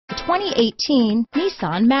2018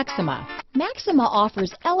 Nissan Maxima. Maxima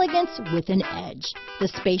offers elegance with an edge. The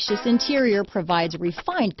spacious interior provides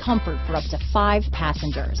refined comfort for up to 5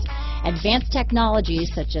 passengers. Advanced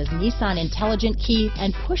technologies such as Nissan Intelligent Key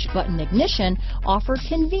and push-button ignition offer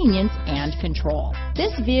convenience and control.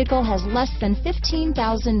 This vehicle has less than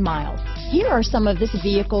 15,000 miles. Here are some of this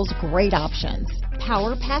vehicle's great options: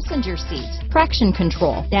 power passenger seat, traction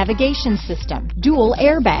control, navigation system, dual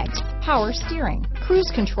airbags, power steering, cruise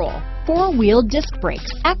control, 4-wheel disc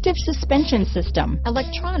brakes, active suspension system,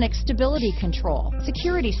 electronic stability control,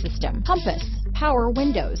 security system, compass, power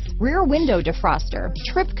windows, rear window defroster,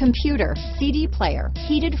 trip computer, CD player,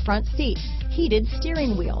 heated front seats, heated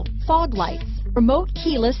steering wheel, fog lights, remote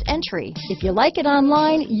keyless entry. If you like it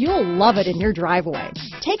online, you'll love it in your driveway.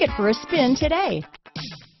 Take it for a spin today.